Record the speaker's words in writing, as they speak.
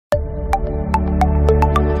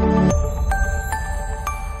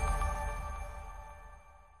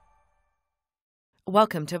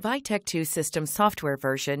Welcome to VITEK 2 System Software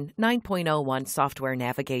version 9.01 Software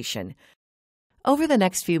Navigation. Over the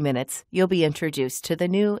next few minutes, you'll be introduced to the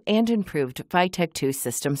new and improved VITEK 2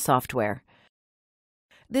 System software.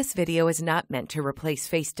 This video is not meant to replace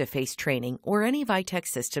face-to-face training or any VITEK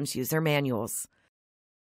Systems user manuals.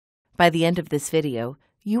 By the end of this video,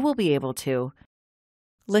 you will be able to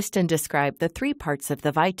list and describe the three parts of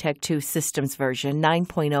the VITEK 2 Systems version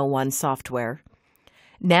 9.01 software,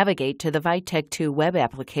 navigate to the VITEK 2 web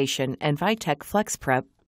application and VITEK FLEXPREP,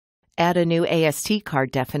 add a new AST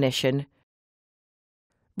card definition,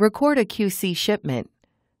 record a QC shipment,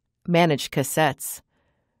 manage cassettes,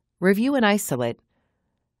 review and isolate,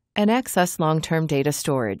 and access long-term data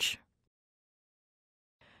storage.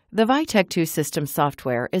 The VITEK 2 system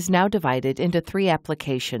software is now divided into three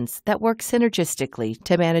applications that work synergistically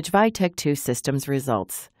to manage VITEK 2 systems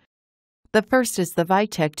results. The first is the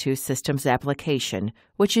VITEK 2 Systems application,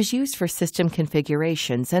 which is used for system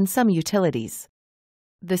configurations and some utilities.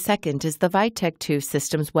 The second is the VITEK 2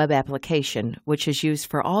 Systems web application, which is used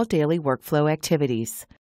for all daily workflow activities.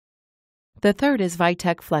 The third is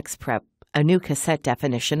VITEK FLEXPREP, a new cassette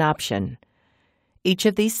definition option. Each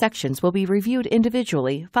of these sections will be reviewed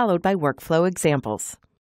individually, followed by workflow examples.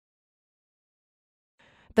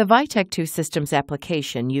 The VITEK 2 Systems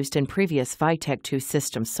application used in previous VITEK 2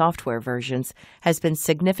 Systems software versions has been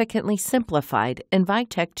significantly simplified in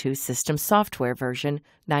VITEK 2 Systems software version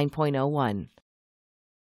 9.01.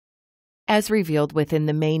 As revealed within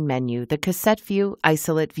the main menu, the Cassette View,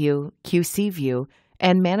 Isolate View, QC View,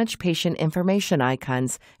 and Manage Patient Information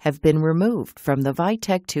icons have been removed from the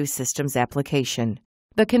VITEK 2 Systems application.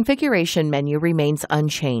 The configuration menu remains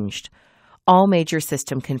unchanged. All major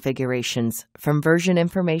system configurations, from version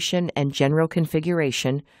information and general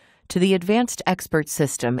configuration to the Advanced Expert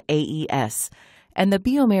System AES and the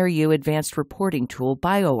bioMérieux Advanced Reporting Tool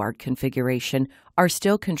BioArt configuration, are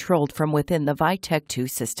still controlled from within the VITEK 2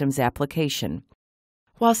 Systems application.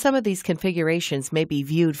 While some of these configurations may be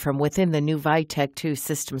viewed from within the new VITEK 2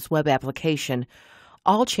 Systems web application,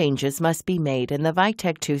 all changes must be made in the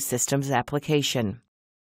VITEK 2 Systems application.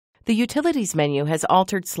 The Utilities menu has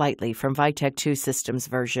altered slightly from VITEK 2 Systems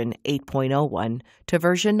version 8.01 to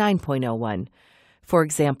version 9.01. For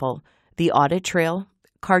example, the Audit Trail,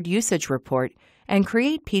 Card Usage Report, and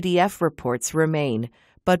Create PDF reports remain,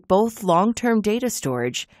 but both long-term data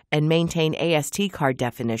storage and Maintain AST card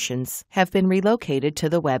definitions have been relocated to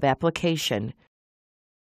the web application.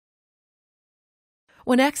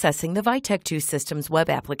 When accessing the VITEK 2 Systems web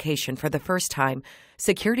application for the first time,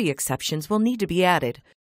 security exceptions will need to be added.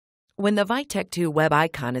 When the VITEK 2 web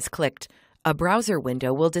icon is clicked, a browser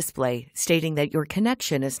window will display stating that your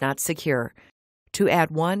connection is not secure. To add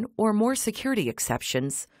one or more security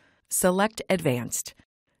exceptions, select Advanced.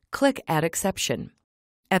 Click Add Exception.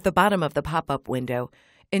 At the bottom of the pop-up window,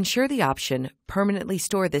 ensure the option Permanently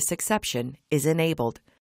Store this exception is enabled.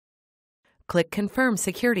 Click Confirm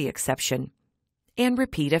Security Exception and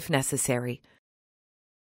repeat if necessary.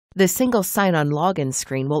 The single sign-on login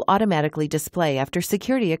screen will automatically display after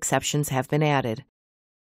security exceptions have been added.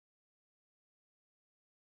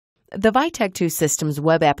 The VITEK 2 Systems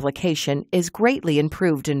web application is greatly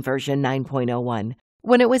improved in version 9.01.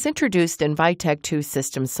 When it was introduced in VITEK 2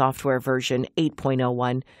 Systems software version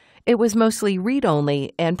 8.01, it was mostly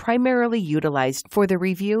read-only and primarily utilized for the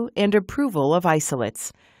review and approval of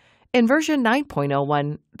isolates. In version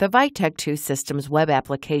 9.01, the VITEK 2 Systems web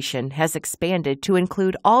application has expanded to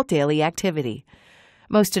include all daily activity.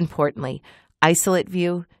 Most importantly, Isolate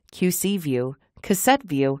View, QC View, Cassette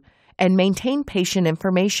View, and Maintain Patient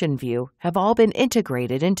Information View have all been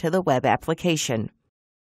integrated into the web application.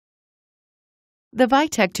 The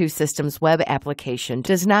VITEK 2 Systems web application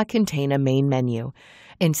does not contain a main menu.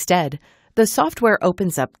 Instead, the software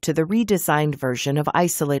opens up to the redesigned version of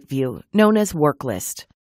Isolate View, known as Worklist.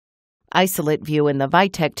 Isolate View in the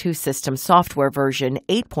VITEK 2 Systems software version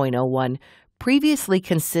 8.01 previously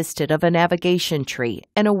consisted of a navigation tree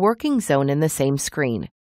and a working zone in the same screen.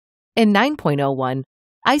 In 9.01,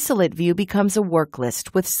 Isolate View becomes a work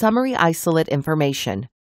list with summary isolate information.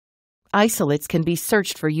 Isolates can be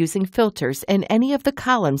searched for using filters in any of the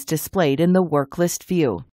columns displayed in the Worklist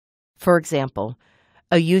view. For example,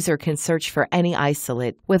 a user can search for any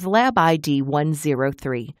isolate with Lab ID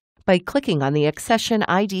 103 by clicking on the Accession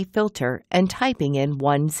ID filter and typing in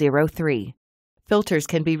 103. Filters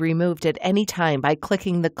can be removed at any time by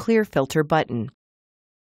clicking the Clear Filter button.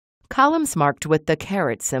 Columns marked with the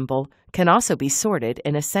caret symbol can also be sorted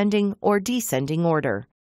in ascending or descending order.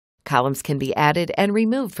 Columns can be added and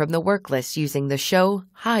removed from the work list using the Show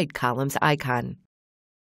Hide Columns icon.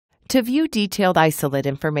 To view detailed isolate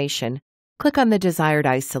information, click on the desired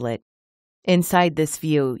isolate. Inside this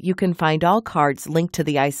view, you can find all cards linked to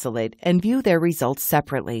the isolate and view their results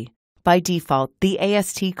separately. By default, the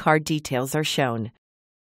AST card details are shown.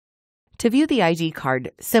 To view the ID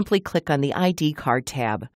card, simply click on the ID card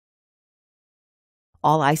tab.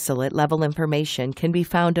 All isolate level information can be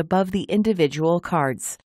found above the individual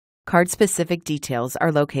cards. Card-specific details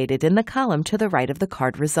are located in the column to the right of the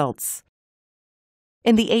card results.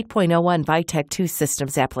 In the 8.01 VITEK 2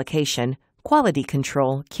 Systems application, Quality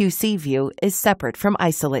Control QC view is separate from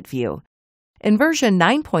Isolate view. In version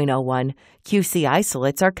 9.01, QC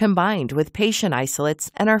isolates are combined with patient isolates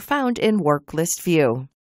and are found in Work List view.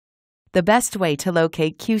 The best way to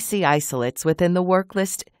locate QC isolates within the work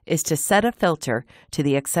list is to set a filter to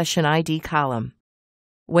the accession ID column.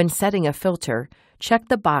 When setting a filter, check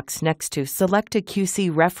the box next to Select a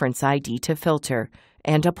QC reference ID to filter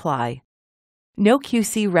and apply. No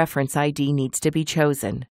QC reference ID needs to be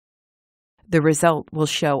chosen. The result will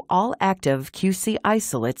show all active QC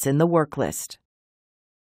isolates in the work list.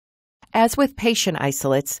 As with patient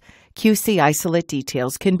isolates, QC isolate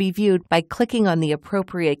details can be viewed by clicking on the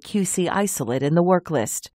appropriate QC isolate in the work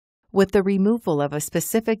list. With the removal of a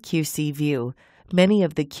specific QC view, many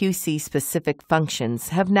of the QC-specific functions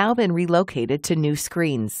have now been relocated to new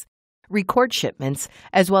screens. Record shipments,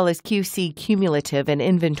 as well as QC cumulative and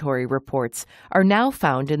inventory reports, are now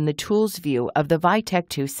found in the Tools view of the VITEK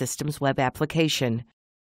 2 Systems web application.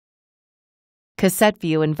 Cassette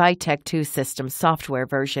view in VITEK 2 Systems software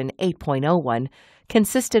version 8.01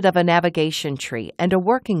 consisted of a navigation tree and a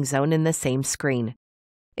working zone in the same screen.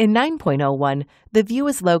 In 9.01, the view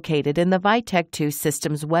is located in the VITEK 2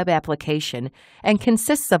 Systems web application and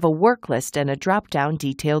consists of a work list and a drop-down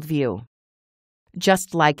detailed view.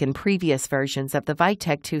 Just like in previous versions of the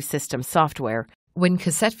VITEK 2 Systems software, when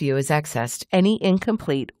Cassette view is accessed, any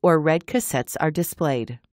incomplete or red cassettes are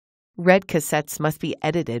displayed. Red cassettes must be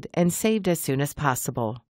edited and saved as soon as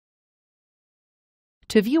possible.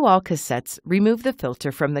 To view all cassettes, remove the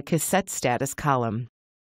filter from the Cassette Status column.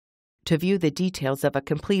 To view the details of a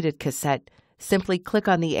completed cassette, simply click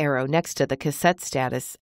on the arrow next to the Cassette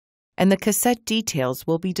Status, and the cassette details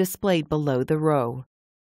will be displayed below the row.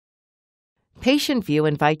 Patient view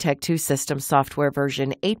in VITEK 2 Systems software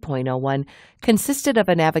version 8.01 consisted of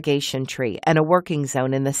a navigation tree and a working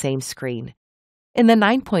zone in the same screen. In the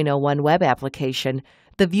 9.01 web application,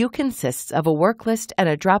 the view consists of a work list and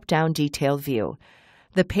a drop-down detailed view.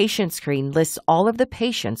 The patient screen lists all of the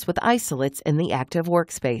patients with isolates in the active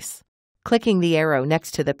workspace. Clicking the arrow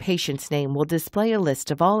next to the patient's name will display a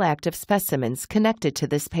list of all active specimens connected to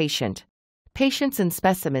this patient. Patients and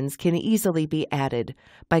specimens can easily be added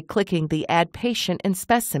by clicking the Add Patient and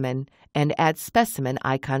Specimen and Add Specimen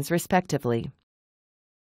icons respectively.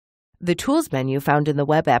 The Tools menu found in the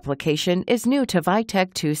web application is new to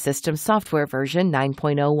VITEK 2 Systems software version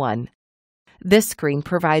 9.01. This screen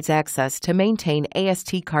provides access to maintain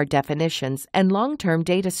AST card definitions and long-term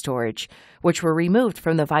data storage, which were removed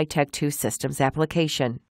from the VITEK 2 Systems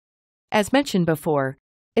application. As mentioned before,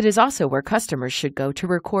 it is also where customers should go to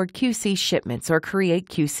record QC shipments or create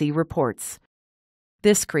QC reports.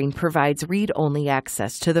 This screen provides read-only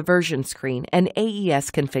access to the version screen and AES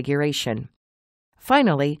configuration.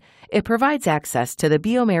 Finally, it provides access to the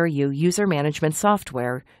bioMérieux user management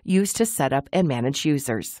software used to set up and manage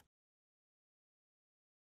users.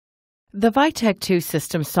 The VITEK 2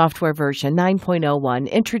 Systems software version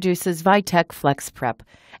 9.01 introduces VITEK FLEXPREP,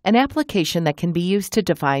 an application that can be used to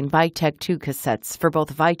define VITEK 2 cassettes for both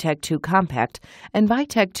VITEK 2 Compact and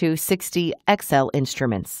VITEK 2 60XL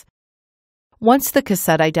instruments. Once the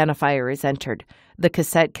cassette identifier is entered, the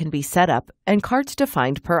cassette can be set up and cards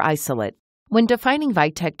defined per isolate. When defining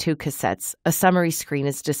VITEK 2 cassettes, a summary screen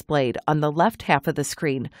is displayed on the left half of the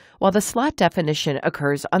screen, while the slot definition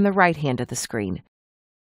occurs on the right hand of the screen.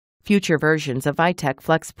 Future versions of VITEK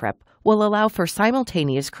FLEXPREP will allow for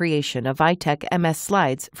simultaneous creation of VITEK MS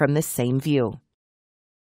slides from this same view.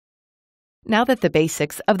 Now that the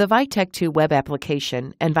basics of the VITEK 2 web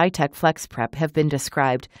application and VITEK FLEXPREP have been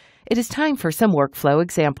described, it is time for some workflow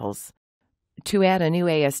examples. To add a new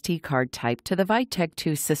AST card type to the VITEK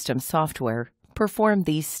 2 Systems software, perform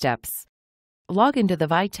these steps. Log into the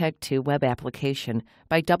VITEK 2 web application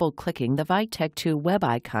by double-clicking the VITEK 2 web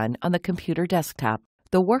icon on the computer desktop.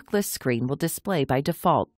 The work list screen will display by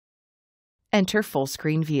default. Enter full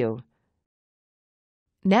screen view.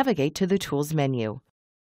 Navigate to the Tools menu.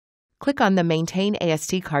 Click on the Maintain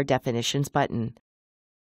AST Card Definitions button.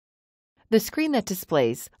 The screen that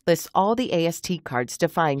displays lists all the AST cards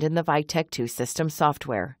defined in the VITEK 2 Systems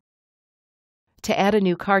software. To add a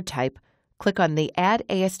new card type, click on the Add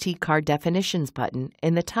AST Card Definitions button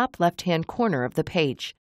in the top left-hand corner of the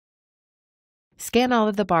page. Scan all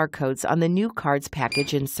of the barcodes on the new card's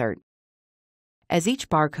package insert. As each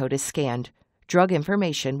barcode is scanned, drug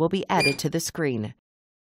information will be added to the screen.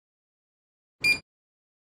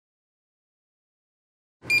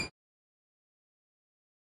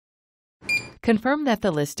 Confirm that the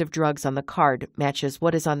list of drugs on the card matches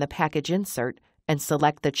what is on the package insert and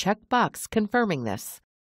select the check box confirming this.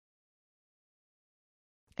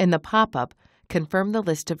 In the pop-up, confirm the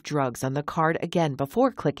list of drugs on the card again before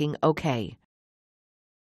clicking OK.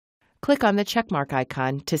 Click on the checkmark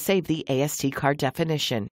icon to save the AST card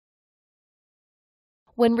definition.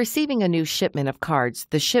 When receiving a new shipment of cards,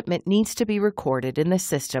 the shipment needs to be recorded in the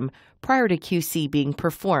system prior to QC being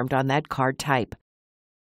performed on that card type.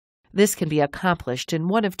 This can be accomplished in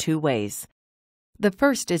one of two ways. The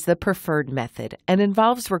first is the preferred method and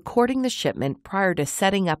involves recording the shipment prior to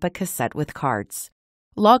setting up a cassette with cards.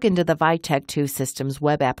 Log into the VITEK 2 Systems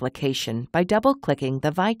web application by double-clicking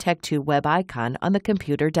the VITEK 2 web icon on the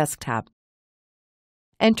computer desktop.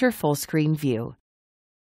 Enter full screen view.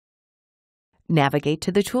 Navigate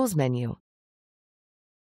to the Tools menu.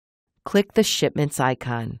 Click the Shipments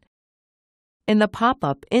icon. In the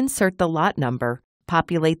pop-up, insert the lot number,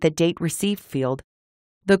 populate the date received field,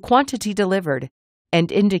 the quantity delivered,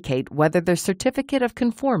 and indicate whether the certificate of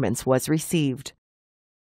conformance was received.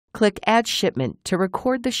 Click Add Shipment to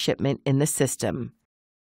record the shipment in the system.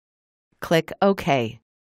 Click OK.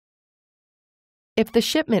 If the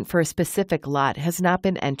shipment for a specific lot has not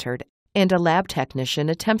been entered and a lab technician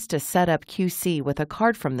attempts to set up QC with a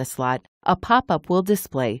card from this lot, a pop-up will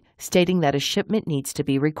display stating that a shipment needs to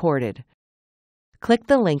be recorded. Click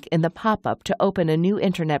the link in the pop-up to open a new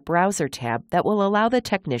Internet browser tab that will allow the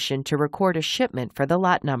technician to record a shipment for the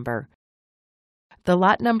lot number. The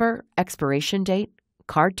lot number, expiration date,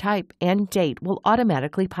 card type, and date will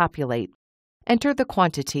automatically populate. Enter the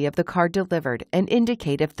quantity of the card delivered and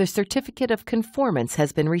indicate if the certificate of conformance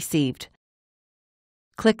has been received.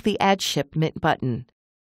 Click the Add Shipment button.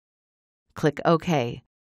 Click OK.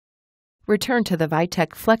 Return to the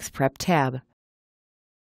VITEK FLEXPREP tab.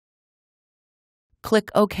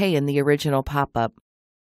 Click OK in the original pop-up.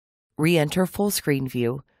 Re-enter full screen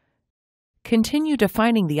view. Continue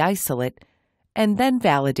defining the isolate, and then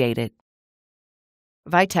validate it.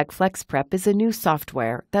 VITEK FLEXPREP is a new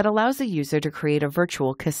software that allows a user to create a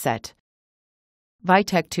virtual cassette.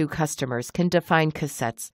 VITEK 2 customers can define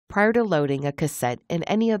cassettes prior to loading a cassette in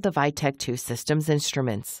any of the VITEK 2 Systems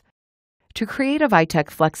instruments. To create a VITEK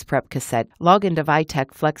FLEXPREP cassette, log into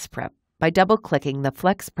VITEK FLEXPREP by double-clicking the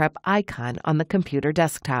FLEXPREP icon on the computer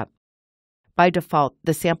desktop. By default,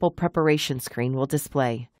 the sample preparation screen will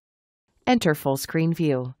display. Enter full screen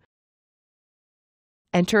view.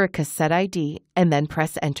 Enter a cassette ID and then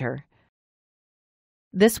press Enter.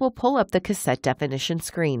 This will pull up the cassette definition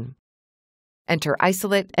screen. Enter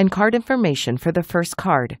isolate and card information for the first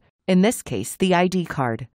card, in this case the ID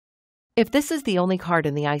card. If this is the only card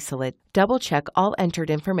in the isolate, double-check all entered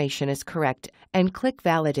information is correct and click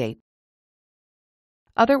Validate.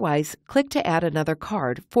 Otherwise, click to add another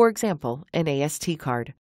card, for example, an AST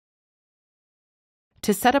card.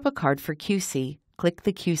 To set up a card for QC, click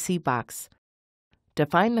the QC box.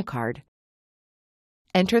 Define the card.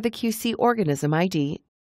 Enter the QC organism ID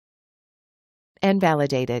and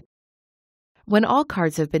validate it. When all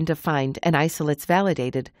cards have been defined and isolates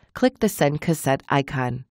validated, click the Send Cassette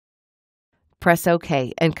icon. Press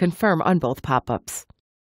OK and confirm on both pop-ups.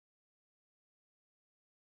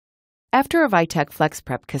 After a VITEK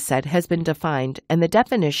FLEXPREP cassette has been defined and the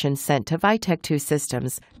definition sent to VITEK 2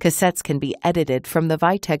 Systems, cassettes can be edited from the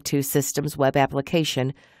VITEK 2 Systems web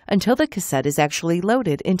application until the cassette is actually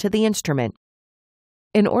loaded into the instrument.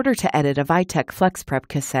 In order to edit a VITEK FLEXPREP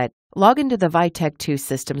cassette, log into the VITEK 2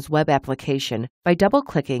 Systems web application by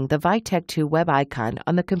double-clicking the VITEK 2 web icon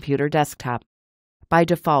on the computer desktop. By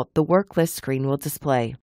default, the work list screen will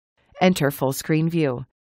display. Enter full screen view.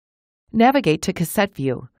 Navigate to Cassette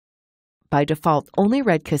View. By default, only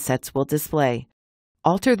Red Cassettes will display.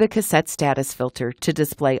 Alter the cassette status filter to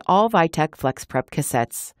display all VITEK FLEXPREP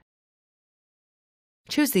cassettes.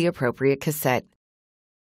 Choose the appropriate cassette.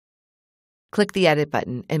 Click the Edit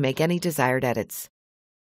button and make any desired edits.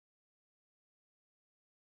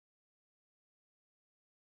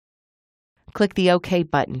 Click the OK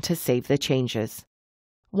button to save the changes.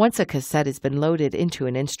 Once a cassette has been loaded into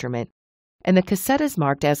an instrument, and the cassette is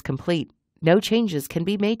marked as complete, no changes can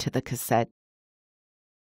be made to the cassette.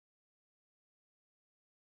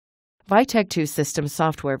 VITEK 2 Systems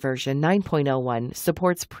software version 9.01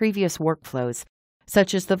 supports previous workflows,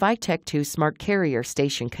 such as the VITEK 2 Smart Carrier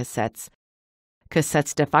Station cassettes,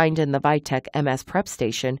 cassettes defined in the VITEK MS Prep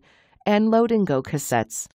Station, and Load and Go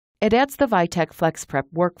cassettes. It adds the VITEK FLEXPREP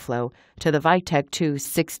workflow to the VITEK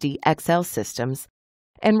 260 XL systems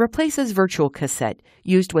and replaces virtual cassette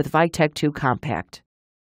used with VITEK 2 Compact.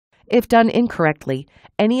 If done incorrectly,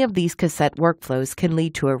 any of these cassette workflows can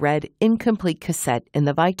lead to a red, incomplete cassette in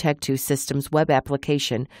the VITEK 2 system's web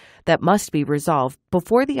application that must be resolved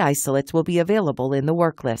before the isolates will be available in the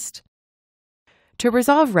work list. To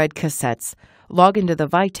resolve red cassettes, log into the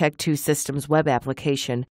VITEK 2 system's web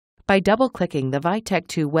application by double-clicking the VITEK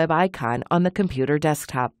 2 web icon on the computer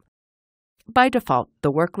desktop. By default,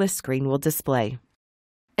 the work list screen will display.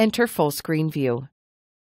 Enter full screen view.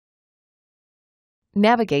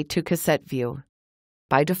 Navigate to Cassette View.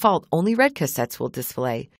 By default, only red cassettes will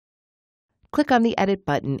display. Click on the Edit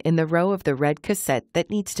button in the row of the red cassette that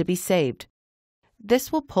needs to be saved.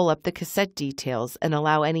 This will pull up the cassette details and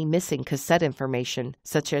allow any missing cassette information,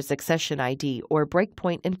 such as accession ID or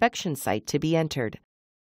breakpoint infection site, to be entered.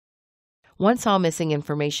 Once all missing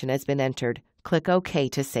information has been entered, click OK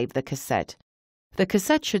to save the cassette. The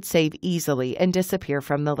cassette should save easily and disappear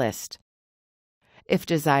from the list. If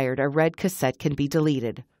desired, a red cassette can be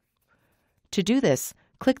deleted. To do this,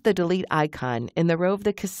 click the Delete icon in the row of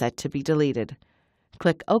the cassette to be deleted.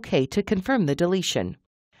 Click OK to confirm the deletion.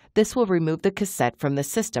 This will remove the cassette from the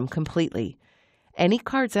system completely. Any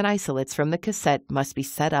cards and isolates from the cassette must be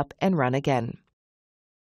set up and run again.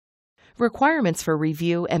 Requirements for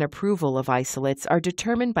review and approval of isolates are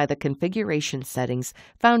determined by the configuration settings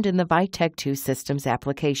found in the VITEK 2 systems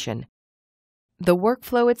application. The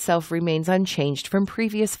workflow itself remains unchanged from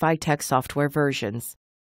previous VITEK software versions.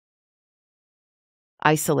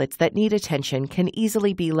 Isolates that need attention can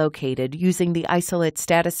easily be located using the Isolate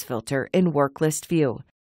Status filter in Work List View.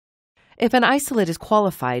 If an isolate is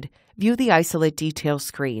qualified, view the Isolate Details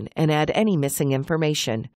screen and add any missing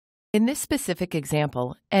information. In this specific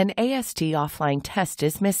example, an AST offline test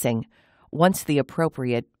is missing. Once the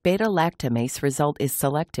appropriate beta-lactamase result is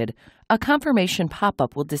selected, a confirmation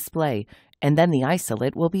pop-up will display, and then the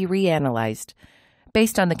isolate will be reanalyzed.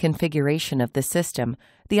 Based on the configuration of the system,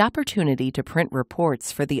 the opportunity to print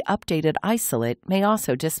reports for the updated isolate may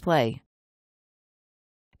also display.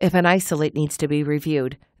 If an isolate needs to be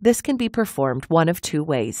reviewed, this can be performed one of two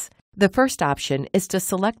ways. The first option is to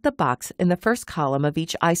select the box in the first column of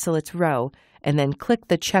each isolate's row and then click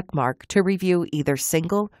the check mark to review either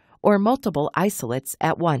single or multiple isolates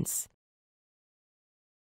at once.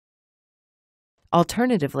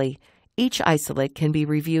 Alternatively, each isolate can be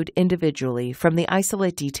reviewed individually from the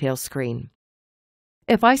Isolate Details screen.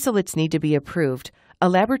 If isolates need to be approved, a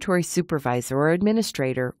laboratory supervisor or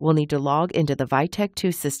administrator will need to log into the VITEK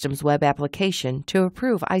 2 Systems web application to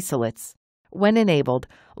approve isolates. When enabled,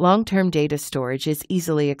 long-term data storage is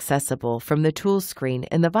easily accessible from the Tools screen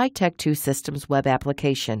in the VITEK 2 Systems web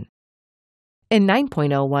application. In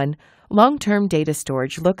 9.01, long-term data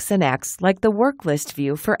storage looks and acts like the work list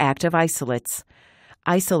view for active isolates.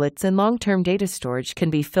 Isolates in long-term data storage can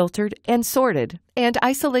be filtered and sorted, and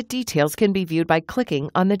isolate details can be viewed by clicking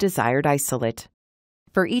on the desired isolate.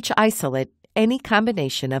 For each isolate, any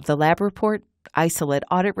combination of the lab report, isolate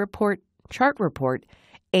audit report, chart report,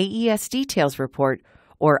 AES details report,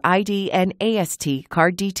 or ID and AST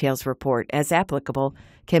card details report as applicable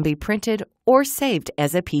can be printed or saved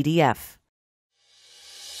as a PDF.